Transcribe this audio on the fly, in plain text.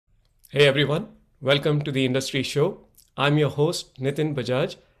Hey everyone, welcome to the Industry Show. I'm your host Nitin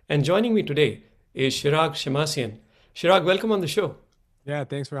Bajaj, and joining me today is Shirag Shemmassian. Shirag, welcome on the show. Yeah,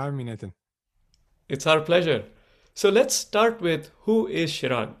 thanks for having me, Nathan. It's our pleasure. So let's start with who is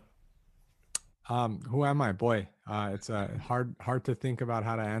Shirag? Who am I? Boy, it's hard to think about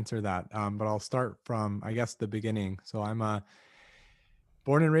how to answer that. But I'll start from, I guess, the beginning. So I'm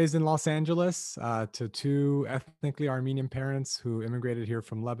born and raised in Los Angeles to two ethnically Armenian parents who immigrated here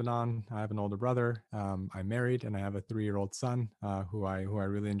from Lebanon. I have an older brother. I'm married, and I have a 3-year-old son who I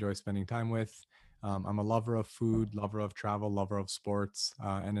really enjoy spending time with. I'm a lover of food, lover of travel, lover of sports,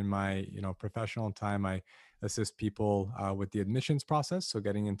 and in my professional time, I assist people with the admissions process. So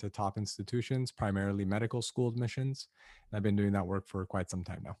getting into top institutions, primarily medical school admissions. And I've been doing that work for quite some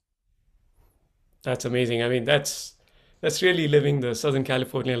time now. That's amazing. I mean, that's really living the Southern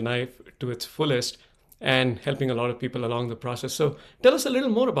California life to its fullest and helping a lot of people along the process. So tell us a little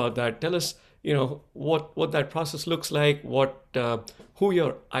more about that. Tell us, what that process looks like, who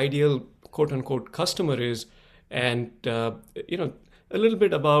your ideal quote unquote customer is, and a little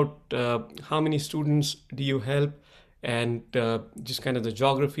bit about how many students do you help, and just kind of the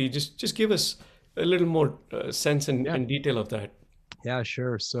geography. Just give us a little more sense Yeah. and detail of that. Yeah,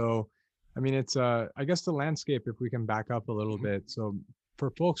 sure. So, I mean, it's I guess the landscape, if we can back up a little bit. So,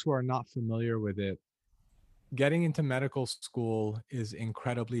 for folks who are not familiar with it, getting into medical school is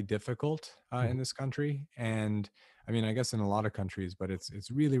incredibly difficult in this country, and I mean, I guess in a lot of countries, but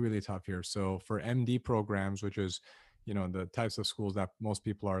it's really really tough here. So, for MD programs, which is the types of schools that most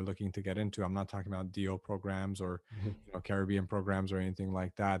people are looking to get into, I'm not talking about DO programs or Mhm. Caribbean programs or anything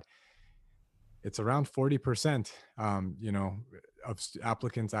like that. It's around 40%, of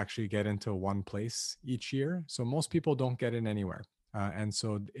applicants actually get into one place each year. So most people don't get in anywhere. And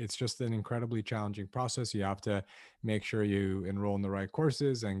so it's just an incredibly challenging process. You have to make sure you enroll in the right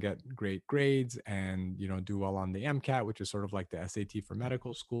courses and get great grades and, do well on the MCAT, which is sort of like the SAT for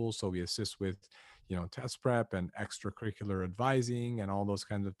medical school. So we assist with, test prep and extracurricular advising and all those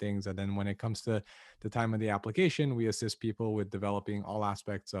kinds of things. And then when it comes to the time of the application, we assist people with developing all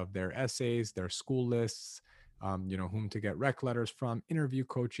aspects of their essays, their school lists, whom to get rec letters from, interview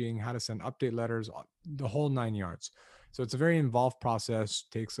coaching, how to send update letters, the whole 9 yards. So it's a very involved process.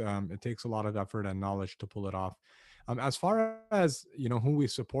 It takes a lot of effort and knowledge to pull it off. As far as who we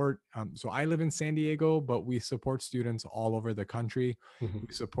support, so I live in San Diego, but we support students all over the country. Mhm.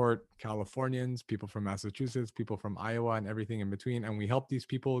 We support Californians, people from Massachusetts, people from Iowa, and everything in between. And we help these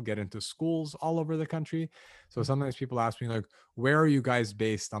people get into schools all over the country. So sometimes people ask me, like, where are you guys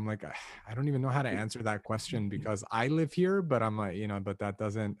based? I'm like, I don't even know how to answer that question because I live here, but I'm like, but that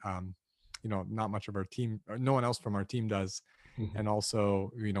doesn't, not much of our team, or no one else from our team does. Mhm. And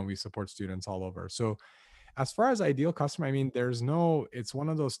also, we support students all over. So as far as ideal customer, I mean, it's one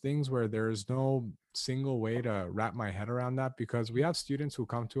of those things where there's no single way to wrap my head around that because we have students who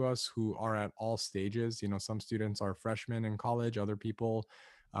come to us who are at all stages. Some students are freshmen in college, other people,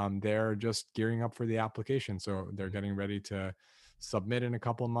 they're just gearing up for the application. So they're getting ready to submit in a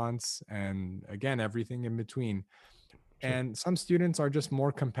couple months. And again, everything in between. Sure. And some students are just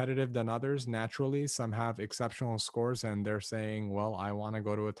more competitive than others naturally. Some have exceptional scores and they're saying, well, I want to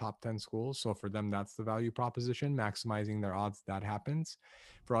go to a top 10 school. So for them, that's the value proposition, maximizing their odds that happens.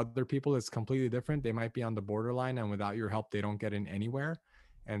 For other people, it's completely different. They might be on the borderline and without your help, they don't get in anywhere.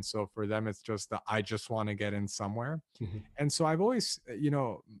 And so for them, it's just that I just want to get in somewhere. Mhm. And so I've always,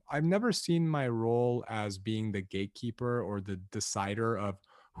 I've never seen my role as being the gatekeeper or the decider of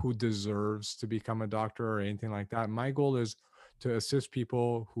who deserves to become a doctor or anything like that. My goal is to assist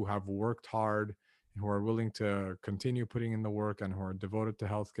people who have worked hard, who are willing to continue putting in the work and who are devoted to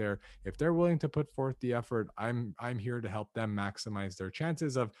healthcare. If they're willing to put forth the effort, I'm here to help them maximize their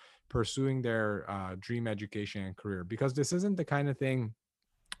chances of pursuing their dream education and career. Because this isn't the kind of thing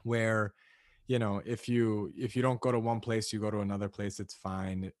where if you don't go to one place, you go to another place, it's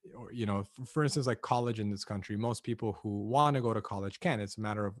fine. Or for instance, like college in this country, most people who want to go to college can. It's a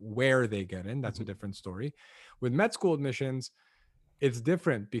matter of where they get in. That's a Mhm. different story. With med school admissions, it's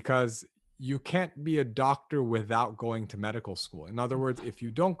different because you can't be a doctor without going to medical school. In other words, if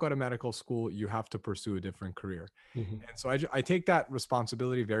you don't go to medical school, you have to pursue a different career. Mhm. And so I take that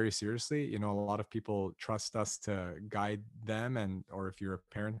responsibility very seriously. A lot of people trust us to guide them, and or if you're a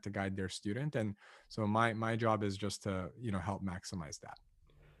parent, to guide their student. And so my job is just to help maximize that.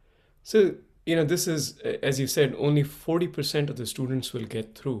 So, this is, as you said, only 40% of the students will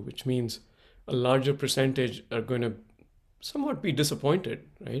get through, which means a larger percentage are going to somewhat be disappointed,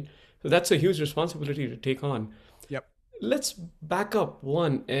 right? So that's a huge responsibility to take on. Yep. Let's back up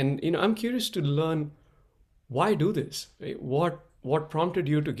one, and I'm curious to learn why do this, right? what prompted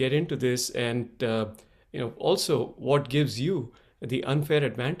you to get into this, and also what gives you the unfair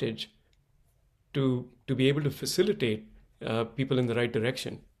advantage to be able to facilitate people in the right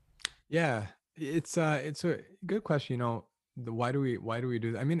direction. Yeah, it's a good question. Why do we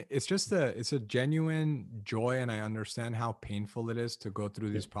do that? I mean, it's a genuine joy, and I understand how painful it is to go through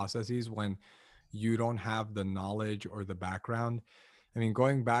Yeah. these processes when you don't have the knowledge or the background. I mean,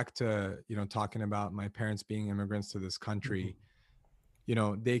 going back to, talking about my parents being immigrants to this Mhm. country,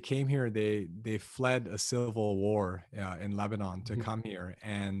 they came here, they fled a civil war in Lebanon to Mhm. come here,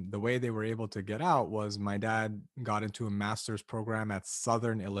 and the way they were able to get out was my dad got into a master's program at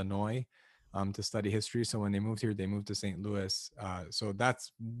Southern Illinois, to study history. So when they moved here, they moved to St. Louis. So that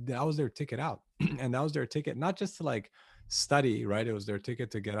was their ticket out. And that was their ticket not just to like study, right? It was their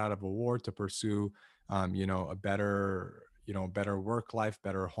ticket to get out of a war, to pursue a better work life,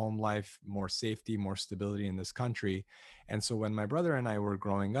 better home life, more safety, more stability in this country. And so when my brother and I were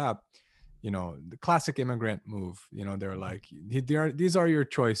growing up, the classic immigrant move, they're like, these are your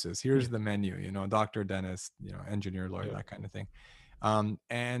choices. Yeah. Here's the menu, doctor, dentist, engineer, lawyer, Yeah. that kind of thing.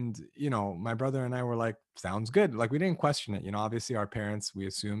 And my brother and I were like, sounds good. Like, we didn't question it. Obviously our parents, we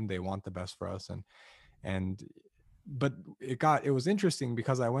assume they want the best for us. And but it was interesting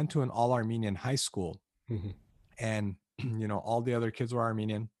because I went to an all Armenian high school, Mhm. and all the other kids were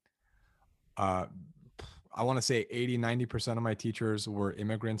Armenian. uh I want to say 80-90% of my teachers were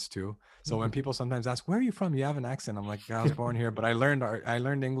immigrants too. So when Mhm. people sometimes ask, where are you from, you have an accent, I'm like, I was born here, but I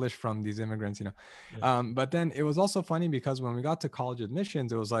learned English from these immigrants. Yeah. But then it was also funny because when we got to college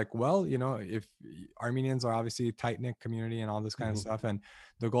admissions, it was like, well, if Armenians are obviously a tight-knit community and all this kind of Mhm. stuff, and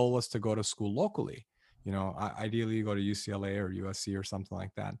the goal was to go to school locally, ideally you go to UCLA or USC or something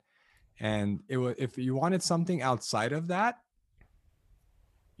like that. And it was, if you wanted something outside of that,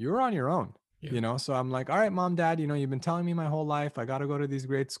 you're on your own. Yeah. So I'm like, all right, mom, dad, you've been telling me my whole life I got to go to these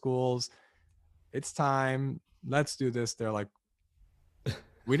great schools. It's time. Let's do this. They're like,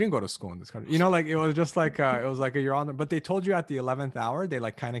 we didn't go to school in this country. Like, it was just like, it was like, you're on the, but they told you at the 11th hour. They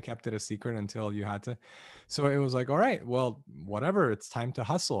like kind of kept it a secret until you had to. So it was like, all right, well, whatever, it's time to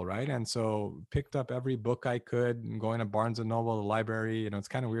hustle, right? And so picked up every book I could, and going to Barnes and Noble, the library. It's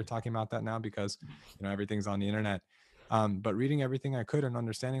kind of weird talking about that now because everything's on the internet. But reading everything I could and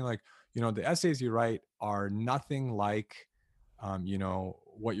understanding, like, the essays you write are nothing like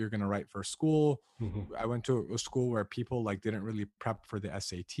what you're going to write for school. Mhm. I went to a school where people like didn't really prep for the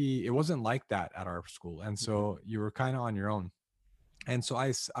SAT. It wasn't like that at our school, and Mhm. so you were kind of on your own. And so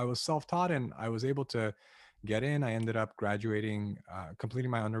I was self-taught, and I was able to get in. I ended up graduating,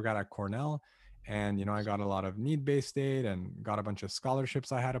 completing my undergrad at Cornell, and I got a lot of need-based aid and got a bunch of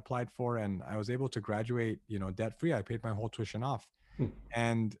scholarships I had applied for, and I was able to graduate, debt-free. I paid my whole tuition off. Mhm.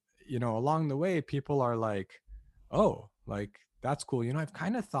 And along the way, people are like, oh, like, that's cool. I've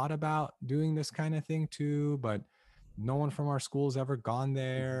kind of thought about doing this kind of thing too, but no one from our school's ever gone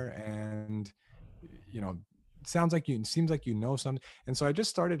there. And you know it seems like something. And so I just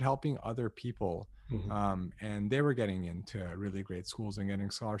started helping other people, Mhm. and they were getting into really great schools and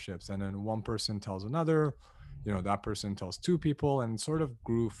getting scholarships, and then one person tells another, that person tells two people, and sort of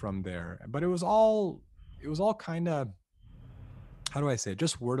grew from there. But it was all kind of, how do I say,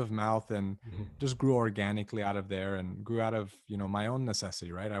 just word of mouth, and Mhm. just grew organically out of there, and grew out of, my own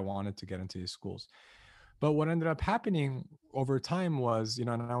necessity, right? I wanted to get into these schools. But what ended up happening over time was, and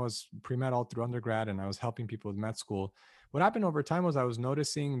I was pre-med all through undergrad, and I was helping people with med school. What happened over time was I was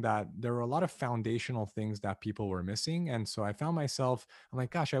noticing that there were a lot of foundational things that people were missing. And so I found myself, I'm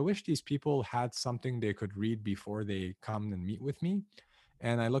like, gosh, I wish these people had something they could read before they come and meet with me.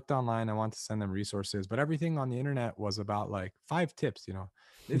 And I looked online, I wanted to send them resources, but everything on the internet was about like 5 tips.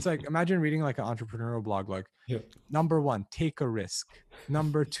 It's like, imagine reading like an entrepreneurial blog, like, Yeah. number one, take a risk.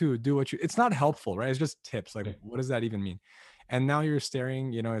 Number two, do what you, it's not helpful, right? It's just tips. Like, Right. what does that even mean? And now you're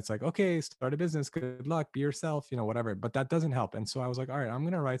staring, it's like, okay, start a business, good luck, be yourself, whatever. But that doesn't help. And so I was like, all right, I'm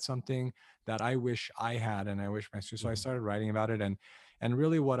going to write something that I wish I had. And I wish my students, so I Mhm. started writing about it. And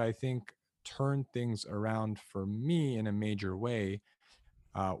really what I think turned things around for me in a major way,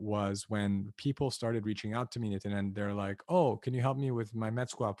 was when people started reaching out to me, Nathan, and they're like, oh, can you help me with my med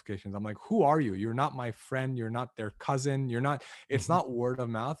school applications? I'm like, who are you? You're not my friend. You're not their cousin. You're not, it's Mhm. not word of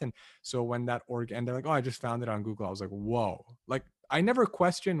mouth. And so when and they're like, oh, I just found it on Google. I was like, whoa. Like, I never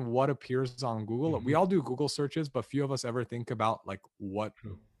question what appears on Google. We Mhm. all do Google searches, but few of us ever think about like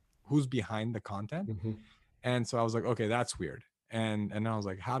True. who's behind the content. Mhm. And so I was like, okay, that's weird. And I was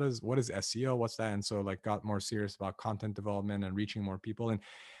like, what is SEO? What's that? And so like got more serious about content development and reaching more people. And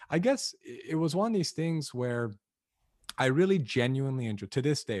I guess it was one of these things where I really genuinely enjoy, to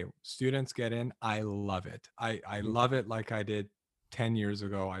this day, students get in. I love it. I Mhm. love it like I did 10 years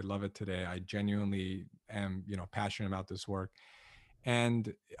ago. I love it today. I genuinely am, passionate about this work.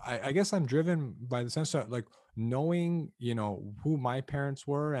 And I guess I'm driven by the sense that, like, knowing, who my parents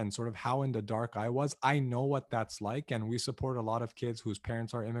were and sort of how in the dark I was. I know what that's like. And we support a lot of kids whose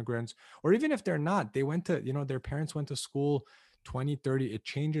parents are immigrants, or even if they're not, they went to, their parents went to school 20, 30. It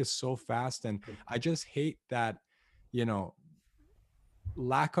changes so fast. And I just hate that, you know,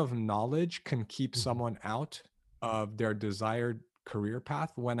 lack of knowledge can keep Mhm. someone out of their desired career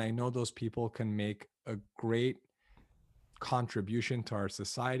path, when I know those people can make a great contribution to our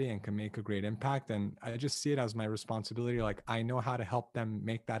society and can make a great impact. And I just see it as my responsibility. Like, I know how to help them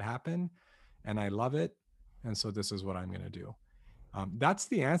make that happen, and I love it. And so this is what I'm going to do. That's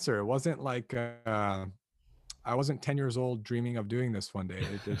the answer. It wasn't like I wasn't 10 years old dreaming of doing this one day.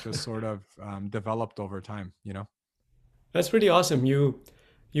 It just sort of developed over time, you know? That's pretty awesome. You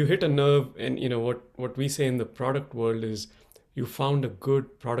hit a nerve, and what we say in the product world is you found a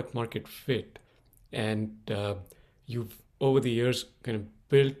good product market fit, and you've over the years kind of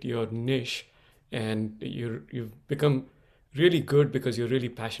built your niche, and you've become really good because you're really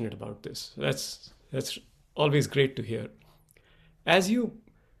passionate about this. That's always great to hear. As you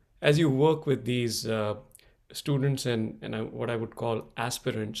work with these students and what I would call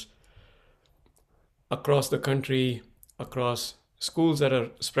aspirants across the country, across schools that are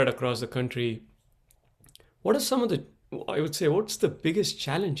spread across the country, what are some of the, I would say, what's the biggest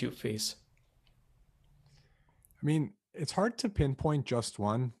challenge you face? I mean, it's hard to pinpoint just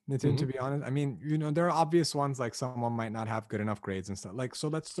one, Nitin, Hmm. to be honest. I mean, there are obvious ones, like someone might not have good enough grades and stuff. Like, so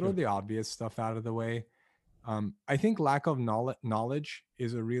let's throw Sure. the obvious stuff out of the way. I think lack of knowledge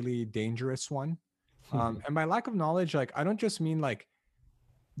is a really dangerous one. Hmm. And by lack of knowledge, like, I don't just mean like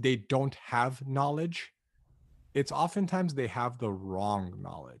they don't have knowledge. It's oftentimes they have the wrong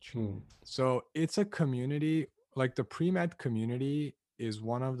knowledge. Hmm. So it's a community, like the pre-med community is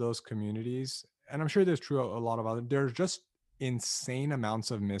one of those communities, and I'm sure there's true a lot of other. There's just insane amounts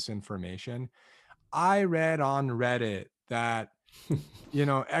of misinformation. I read on Reddit that,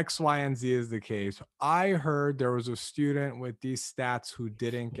 X, Y, and Z is the case. I heard there was a student with these stats who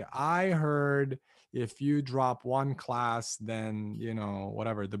didn't get. I heard if you drop one class, then,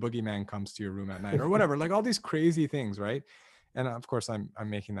 whatever, the boogeyman comes to your room at night or whatever, like all these crazy things, right? And of course, I'm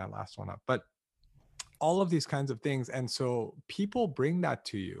making that last one up, but all of these kinds of things. And so people bring that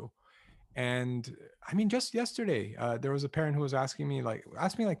to you. And I mean, just yesterday, there was a parent who was asked me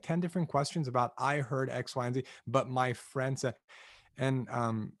like 10 different questions about, I heard X, Y, and Z, but my friend said. And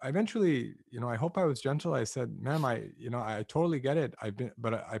I eventually, I hope I was gentle. I said, ma'am, I totally get it.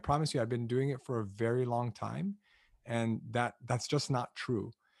 But I promise you, I've been doing it for a very long time. And that's just not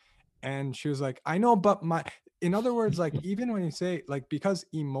true. And she was like, I know, but in other words, like, even when you say, like, because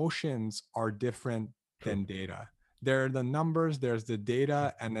emotions are different True. than data, there are the numbers, there's the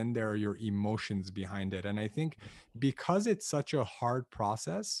data, and then there are your emotions behind it. And I think because it's such a hard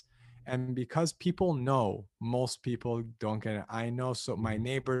process, and because people know most people don't get it. I know, so my Mhm.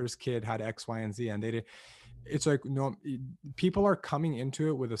 neighbor's kid had X, Y, and Z, and they did. It's like, no, people are coming into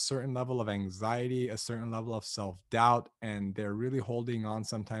it with a certain level of anxiety, a certain level of self-doubt, and they're really holding on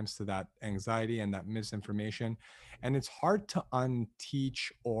sometimes to that anxiety and that misinformation. And it's hard to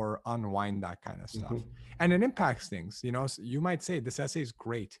unteach or unwind that kind of Mhm. stuff. And it impacts things. So you might say this essay is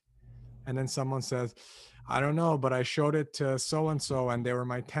great, and then someone says, I don't know, but I showed it to so and so and they were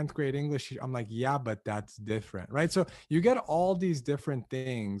my 10th grade English. I'm like, yeah, but that's different, right? So you get all these different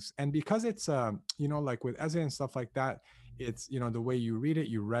things. And because it's like with essay and stuff like that, it's, the way you read it,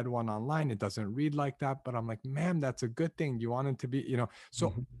 you read one online, it doesn't read like that. But I'm like, man, that's a good thing. You want it to be, so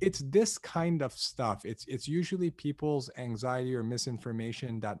Mhm. it's this kind of stuff. It's usually people's anxiety or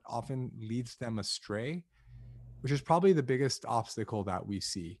misinformation that often leads them astray, which is probably the biggest obstacle that we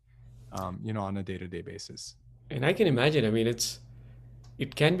see, on a day-to-day basis. And I can imagine, I mean,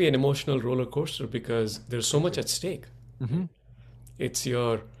 it can be an emotional roller coaster because there's so much Exactly. at stake. Hmm. Right? It's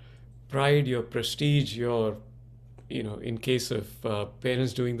your pride, your prestige, your, in case of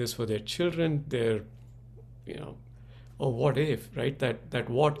parents doing this for their children, their, you know, oh, what if, right? That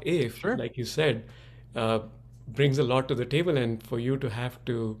what if, Sure. like you said, uh, brings a lot to the table, and for you to have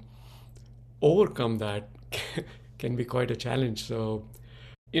to overcome that can be quite a challenge. So,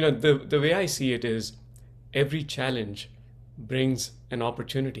 the way I see it is every challenge brings an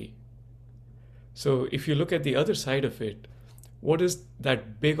opportunity. So if you look at the other side of it, what is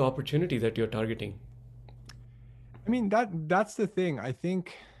that big opportunity that you're targeting? I mean, that's the thing. I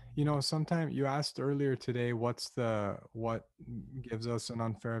think, sometimes you asked earlier today, what gives us an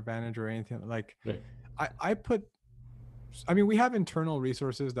unfair advantage or anything like. Right. I put, I mean, we have internal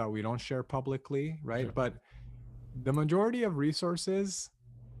resources that we don't share publicly, right? Sure. But The majority of resources,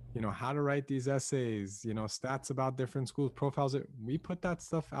 how to write these essays, stats about different schools, profiles, we put that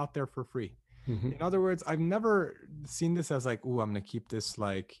stuff out there for free. Hmm. In other words, I've never seen this as like, oh, I'm going to keep this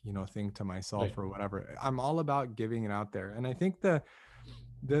like, thing to myself Right. or whatever. I'm all about giving it out there. And I think the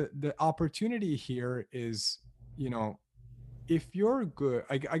opportunity here is, you know, if you're good,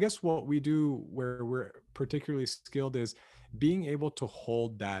 I guess what we do where we're particularly skilled is being able to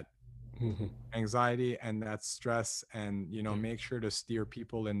hold that Hmm. anxiety and that stress and Yeah. make sure to steer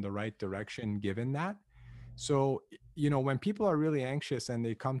people in the right direction given that. So when people are really anxious and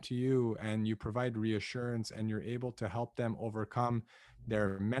they come to you and you provide reassurance and you're able to help them overcome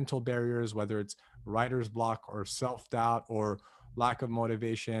their mental barriers, whether it's writer's block or self-doubt or lack of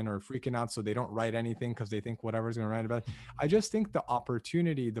motivation or freaking out so they don't write anything because they think whatever's going to write about it. I just think the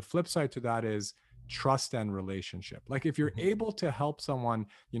opportunity, the flip side to that is trust and relationship. Like if you're Hmm. able to help someone,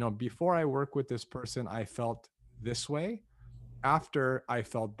 before I work with this person, I felt this way. After I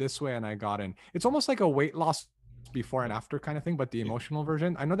felt this way and I got in. It's almost like a weight loss before and after kind of thing, but the Yeah. emotional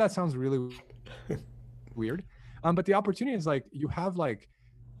version. I know that sounds really weird. But the opportunity is like you have like,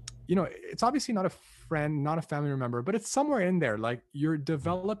 it's obviously not a friend, not a family member, but it's somewhere in there. Like you're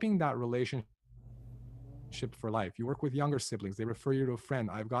developing that relationship for life. You work with younger siblings, they refer you to a friend.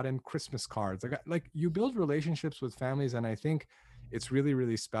 I've gotten Christmas cards. You build relationships with families, and I think it's really,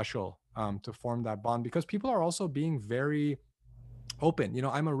 really special to form that bond because people are also being very open.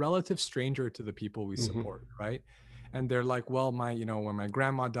 I'm a relative stranger to the people we support, right? Hmm. And they're like, well, when my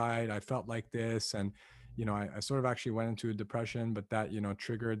grandma died, I felt like this. And, I sort of actually went into a depression, but that,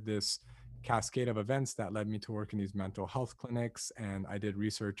 triggered this cascade of events that led me to work in these mental health clinics. And I did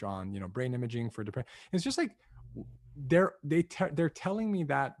research on, brain imaging for depression. It's just like, they're telling me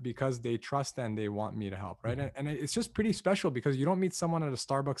that because they trust and they want me to help, right? And it's just pretty special because you don't meet someone at a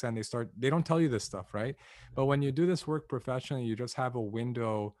Starbucks and they don't tell you this stuff, right? But when you do this work professionally, you just have a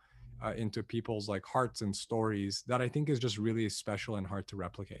window into people's like hearts and stories that I think is just really special and hard to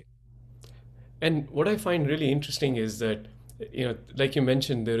replicate. And what I find really interesting is that, like you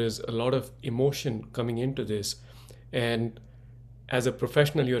mentioned, there is a lot of emotion coming into this. And as a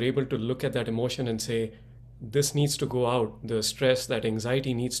professional, you're able to look at that emotion and say, this needs to go out. The stress, that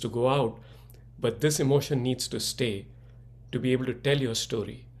anxiety needs to go out, but this emotion needs to stay to be able to tell your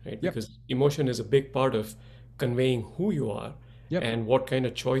story, right? Yep. Because emotion is a big part of conveying who you are Yep. and what kind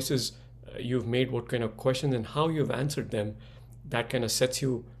of choices you've made, what kind of questions and how you've answered them. That kind of sets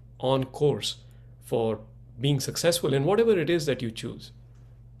you on course for being successful in whatever it is that you choose.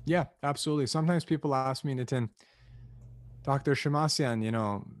 Yeah, absolutely. Sometimes people ask me, Nitin, Dr.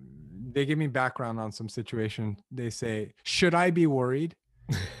 Shemmassian, they give me background on some situation. They say, should I be worried?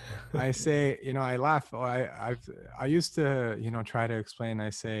 I say, I laugh. I used to, try to explain.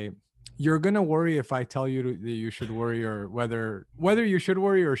 I say, you're gonna worry if I tell you that you should worry, or whether you should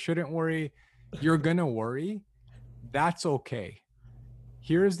worry or shouldn't worry. You're gonna worry. That's okay.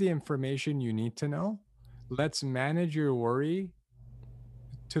 Here's the information you need to know. Let's manage your worry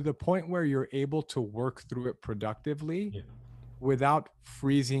to the point where you're able to work through it productively Yeah, without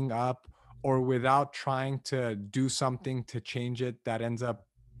freezing up or without trying to do something to change it that ends up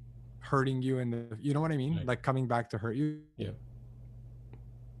hurting you and you know what I mean, right. like coming back to hurt you. Yeah.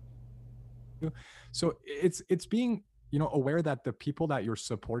 So it's being aware that the people that you're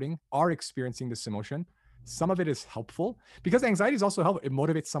supporting are experiencing this emotion. Some of it is helpful because anxiety is also helpful. It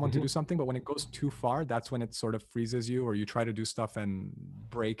motivates someone to do Hmm. something, but when it goes too far, that's when it sort of freezes you or you try to do stuff and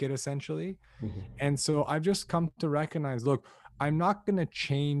break it essentially. Hmm. And so I've just come to recognize, look, I'm not going to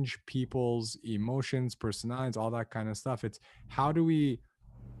change people's emotions, personalities, all that kind of stuff. It's how do we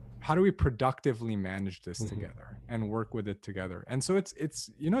productively manage this Hmm. together and work with it together. And so it's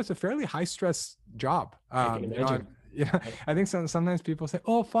it's a fairly high stress job. I can imagine. I- I think sometimes people say,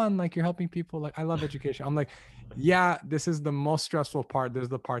 oh, fun, like you're helping people, like I love education. I'm like, yeah, this is the most stressful part. This is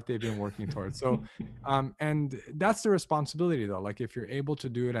the part they've been working towards. So and that's the responsibility though. Like if you're able to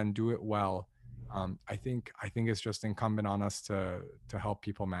do it and do it well, I think it's just incumbent on us to help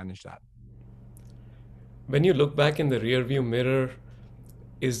people manage that. When you look back in the rearview mirror,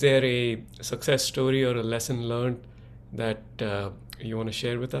 is there a success story or a lesson learned that you want to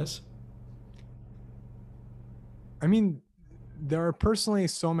share with us? I mean, there are personally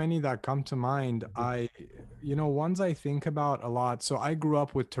so many that come to mind. Ones I think about a lot. So I grew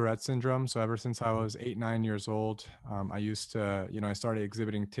up with Tourette syndrome. So ever since I was 8, 9 years old, I used to, I started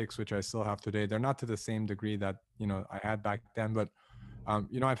exhibiting tics, which I still have today. They're not to the same degree that, I had back then, but,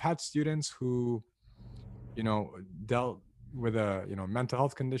 I've had students who, dealt with a, mental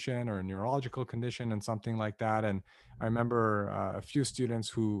health condition or a neurological condition and something like that. And I remember a few students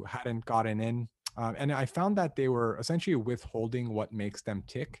who hadn't gotten in. And I found that they were essentially withholding what makes them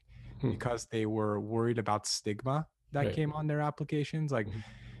tick Hmm. because they were worried about stigma that Right. came on their applications. Like,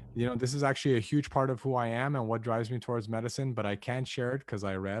 Mhm. this is actually a huge part of who I am and what drives me towards medicine, but I can't share it because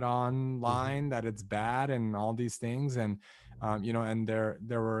I read Mhm. online that it's bad and all these things. And and there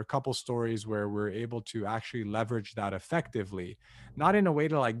were a couple stories where we're able to actually leverage that effectively, not in a way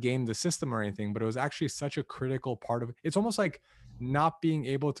to like game the system or anything, but it was actually such a critical part of it. It's almost like not being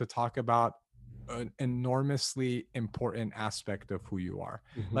able to talk about an enormously important aspect of who you are.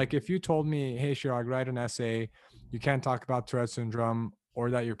 Mhm. Like if you told me, hey, Shirag, write an essay, you can't talk about Tourette syndrome or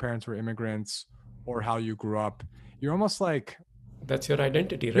that your parents were immigrants or how you grew up, you're almost like That's your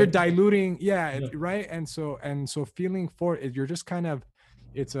identity, you're right? diluting, yeah, Yeah. right. And so feeling for it, you're just kind of,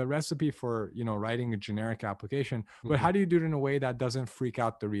 it's a recipe for writing a generic application, but Mhm. how do you do it in a way that doesn't freak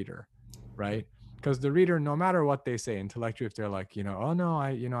out the reader, Right. right? Because the reader, no matter what they say intellectually, if they're like, oh no,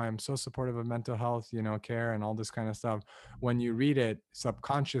 I'm so supportive of mental health, care and all this kind of stuff, when you read it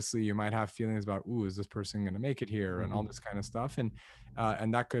subconsciously, you might have feelings about, ooh, is this person going to make it here, and all Mhm. this kind of stuff, and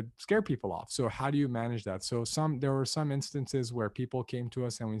that could scare people off. So how do you manage that? So there were some instances where people came to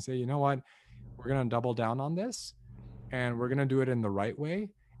us and we say, you know what, we're going to double down on this and we're going to do it in the right way,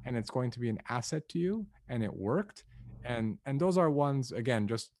 and it's going to be an asset to you, and it worked. And those are ones, again,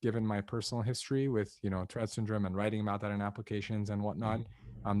 just given my personal history with Tourette syndrome and writing about that in applications and whatnot,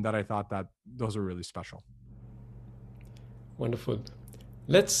 that I thought that those are really special. Wonderful.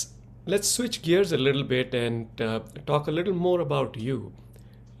 Let's let's switch gears a little bit and talk a little more about you.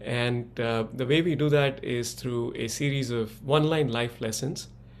 And the way we do that is through a series of one-line life lessons.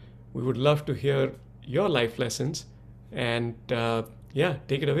 We would love to hear your life lessons, and yeah,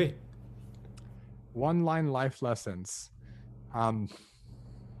 take it away. One line life lessons. um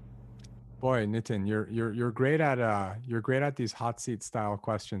Boy, Nitin, you're great at these hot seat style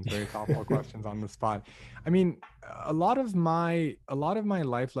questions, very thoughtful questions on the spot. I mean, a lot of my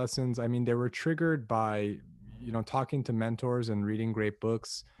life lessons, I mean, they were triggered by talking to mentors and reading great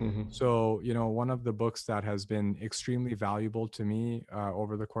books. Hmm. So, one of the books that has been extremely valuable to me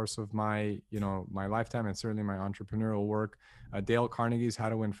over the course of my lifetime and certainly my entrepreneurial work, Dale Carnegie's How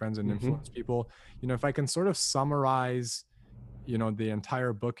to Win Friends and Hmm. Influence People. If I can sort of summarize the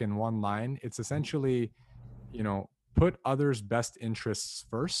entire book in one line, it's essentially put others best interests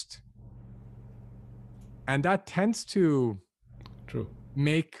first, and that tends to True.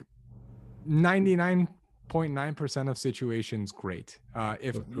 make 99.9% of situations great.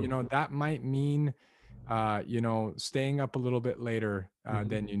 If So true. that might mean staying up a little bit later Hmm.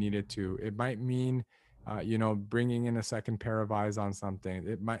 than you needed to. It might mean, bringing in a second pair of eyes on something.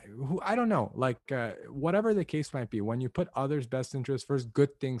 It might, I don't know, like whatever the case might be. When you put others' best interests first,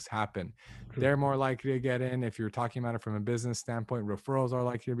 good things happen. True. They're more likely to get in. If you're talking about it from a business standpoint, referrals are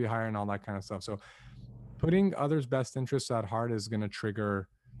likely to be higher and all that kind of stuff. So putting others' best interests at heart is going to trigger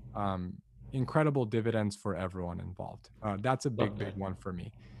um, incredible dividends for everyone involved. That's a Love big, big that. one for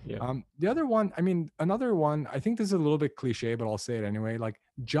me. Yeah. The other one, I mean, another one, I think this is a little bit cliche, but I'll say it anyway, like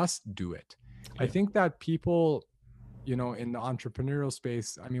just do it. I Yeah. think that people, in the entrepreneurial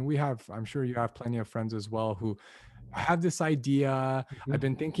space, I mean, I'm sure you have plenty of friends as well who have this idea. I've Hmm.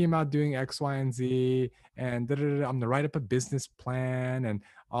 been thinking about doing X, Y, and Z, and da, da, da, I'm going to write up a business plan and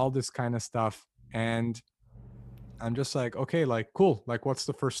all this kind of stuff. And I'm just like, okay, like, cool. Like, what's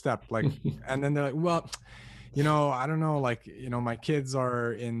the first step? Like, and then they're like, well, I don't know. Like, my kids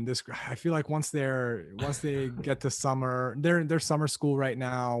are in this. I feel like once they get to summer, they're summer school right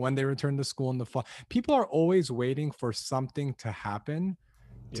now. When they return to school in the fall, people are always waiting for something to happen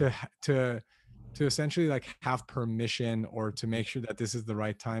Yeah. to to essentially like have permission or to make sure that this is the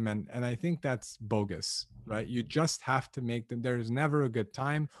right time, and I think that's bogus, right? You just have to make them. There's never a good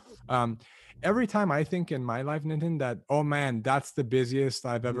time. um every time I think in my life, Nitin, that, oh man, that's the busiest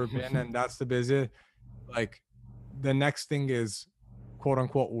I've ever been and that's the busiest, like, the next thing is quote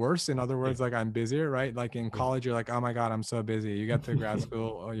unquote worse. In other Yeah. words, like, I'm busier, right? Like in Yeah. college, you're like, oh my God, I'm so busy. You get to grad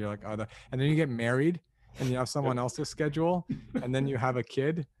school, oh, you're like, oh, and then you get married and you have Yep. someone else's schedule, and then you have a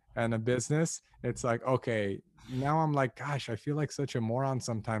kid and a business. It's like, okay, now I'm like, gosh, I feel like such a moron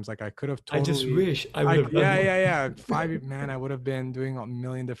sometimes. Like I could have I just totally, wish I would have done yeah, more. yeah, yeah. Man, I would have been doing a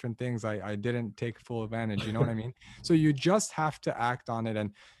million different things. I didn't take full advantage. You know what I mean? So you just have to act on it.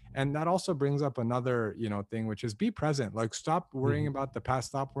 And that also brings up another, thing, which is be present. Like, stop worrying Mhm. about the past,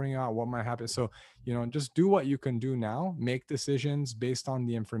 stop worrying about what might happen. So, just do what you can do now, make decisions based on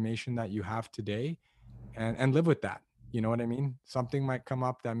the information that you have today, and live with that. You know what I mean? Something might come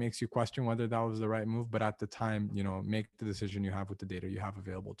up that makes you question whether that was the right move, but at the time, make the decision you have with the data you have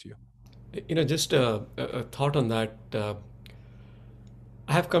available to you. Just a thought on that.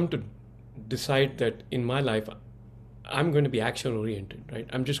 I have come to decide that in my life, I'm going to be action oriented, right?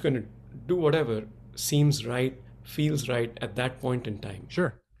 I'm just going to do whatever seems right, feels right at that point in time,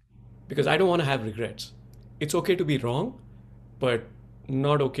 Sure. because I don't want to have regrets. It's okay to be wrong, but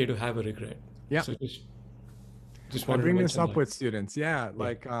not okay to have a regret. Yeah. So just I wanted to bring this mention up that. with students. Yeah. Yeah.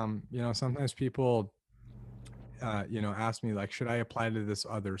 Like, sometimes people, ask me like, should I apply to this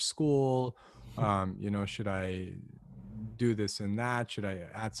other school? Should I do this and that? Should I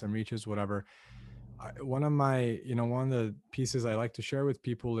add some reaches, whatever? One of the pieces I like to share with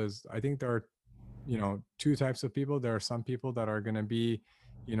people is I think there are, two types of people. There are some people that are going to be,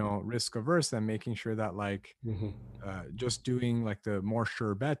 risk averse and making sure that like, Hmm. just doing like the more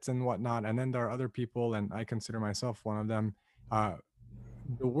sure bets and whatnot. And then there are other people, and I consider myself one of them. Uh,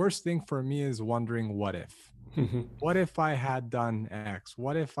 the worst thing for me is wondering Hmm. what if I had done X?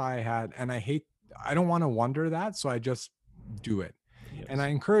 What if I had, and I don't want to wonder that. So I just do it. And I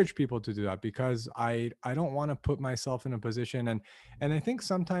Yes. encourage people to do that because I don't want to put myself in a position, and I think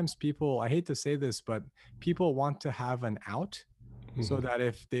sometimes people, I hate to say this, but people want to have an out so Hmm. that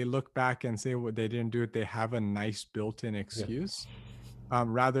if they look back and say what they didn't do it, they have a nice built-in Yeah. excuse,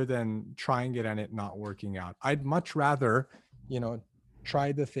 rather than trying it and it not working out. I'd much rather, you know,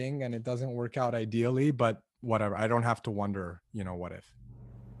 try the thing and it doesn't work out ideally, but whatever. I don't have to wonder, what if.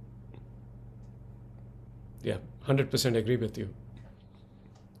 Yeah. 100% agree with you.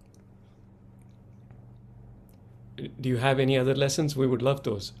 Do you have any other lessons? We would love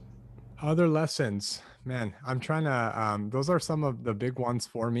those. Other lessons, man, I'm trying to, those are some of the big ones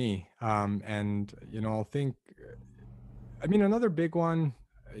for me. And, I'll think, I mean, another big one,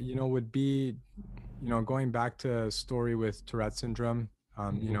 would be, going back to a story with Tourette syndrome.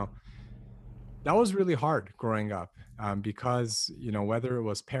 Hmm. That was really hard growing up, because whether it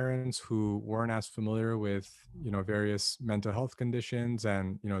was parents who weren't as familiar with various mental health conditions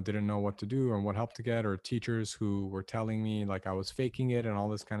and didn't know what to do or what help to get, or teachers who were telling me like I was faking it and all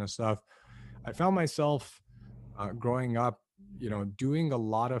this kind of stuff. I found myself, growing up, doing a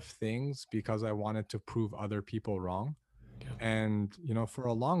lot of things because I wanted to prove other people wrong. Yeah. And for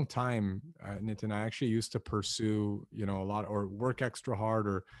a long time, Nitin, I actually used to pursue a lot, or work extra hard,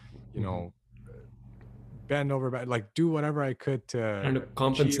 or you Hmm. know bend over back, like do whatever I could to Trying to achieve a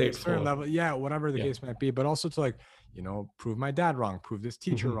compensate certain for. level. Yeah, whatever the Yeah. case might be, but also to like, prove my dad wrong, prove this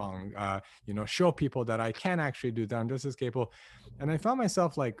teacher Hmm. wrong, show people that I can actually do that. I'm just as capable. And I found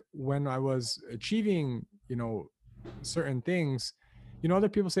myself like when I was achieving, certain things, other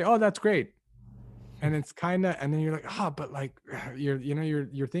people say, oh, that's great. And it's kind of, and then you're like, but like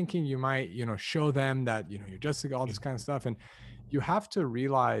you're thinking you might show them that you're just like all Yeah. this kind of stuff. And you have to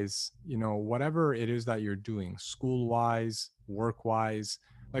realize whatever it is that you're doing, school wise, work wise,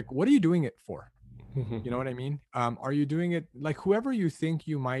 like what are you doing it for? Hmm. You know what I mean? Are you doing it like whoever you think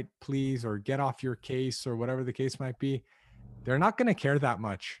you might please or get off your case or whatever the case might be? They're not going to care that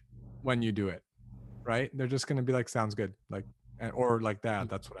much when you do it, right? They're just going to be like, sounds good. Like, or like that.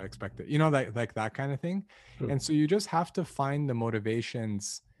 That's what I expected. That like that kind of thing. True. And so you just have to find the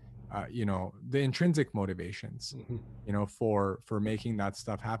motivations, the intrinsic motivations, Hmm. for making that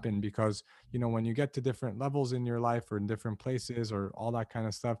stuff happen. Because, when you get to different levels in your life or in different places or all that kind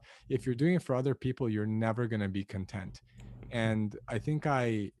of stuff, if you're doing it for other people, you're never going to be content. And I think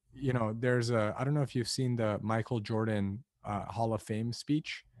I don't know if you've seen the Michael Jordan Hall of Fame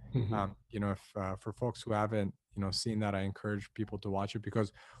speech. Hmm. If for folks who haven't seen that, I encourage people to watch it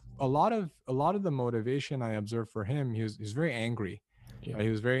because a lot of the motivation I observed for him, he's very angry. Yeah. He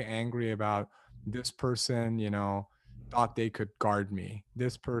was very angry about this person, thought they could guard me.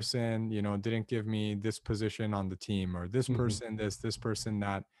 This person, didn't give me this position on the team, or this Hmm. person this person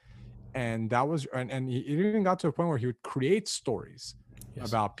that. And that was, and he even got to a point where he would create stories Yes.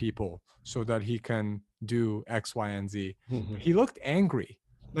 about people so that he can do X, Y, and Z. Hmm. He looked angry,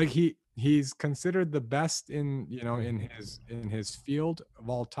 like he's considered the best in Hmm. in his field of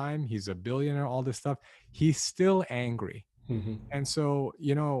all time. He's a billionaire, all this stuff. He's still angry. Hmm. And so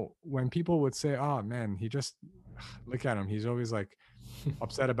when people would say, oh man, he just, look at him, he's always like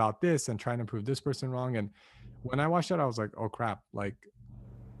upset about this and trying to prove this person wrong. And when I watched that, I was like, oh crap, like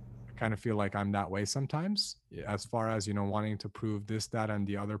I kind of feel like I'm that way sometimes, as far as wanting to prove this, that, and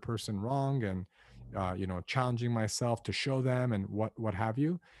the other person wrong, and challenging myself to show them and what have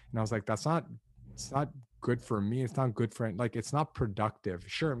you. And I was like, it's not good for me. It's not good for, like, it's not productive.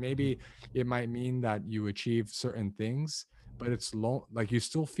 Sure, maybe it might mean that you achieve certain things, but it's like you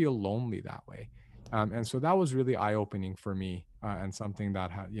still feel lonely that way. And so that was really eye opening for me, and something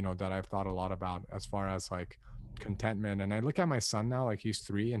that that I've thought a lot about as far as like contentment. And I look at my son now, like he's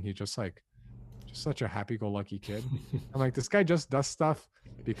 3 and he's just like just such a happy-go-lucky kid. I'm like, this guy just does stuff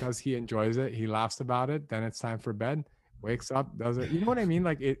because he enjoys it, he laughs about it, then it's time for bed, wakes up, does it. You know what I mean?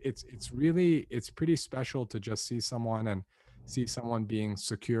 Like it's really, it's pretty special to just see someone and see someone being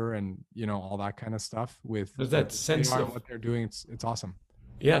secure and, you know, all that kind of stuff There's with that who they sense are and of, what they're doing. It's awesome.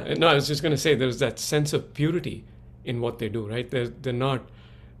 yeah, no, I was just going to say there's that sense of purity in what they do, right? They're not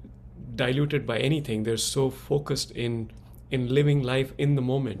diluted by anything. They're so focused in living life in the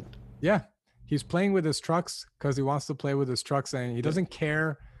moment. Yeah. He's playing with his trucks because he wants to play with his trucks, and he Yeah. doesn't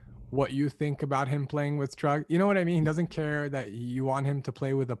care what you think about him playing with truck. You know what I mean? He doesn't care that you want him to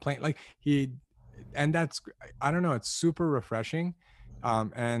play with a plane. Like he, and that's, I don't know, it's super refreshing.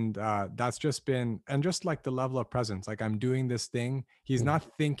 And that's just been, and just like the level of presence, like I'm doing this thing. He's Mm.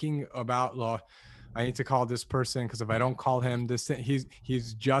 not thinking about, well, I need to call this person because if I don't call him this thing,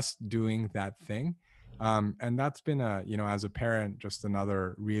 he's just doing that thing. And that's been a, you know, as a parent, just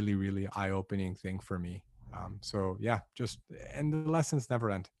another really, really eye-opening thing for me. So yeah, just, and the lessons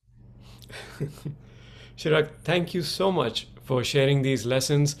never end. Shirag, thank you so much for sharing these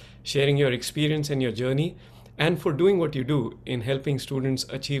lessons, sharing your experience and your journey, and for doing what you do in helping students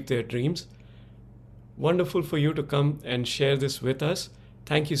achieve their dreams. Wonderful for you to come and share this with us.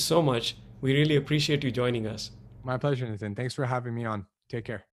 Thank you so much. We really appreciate you joining us. My pleasure, Nathan. Thanks for having me on. Take care.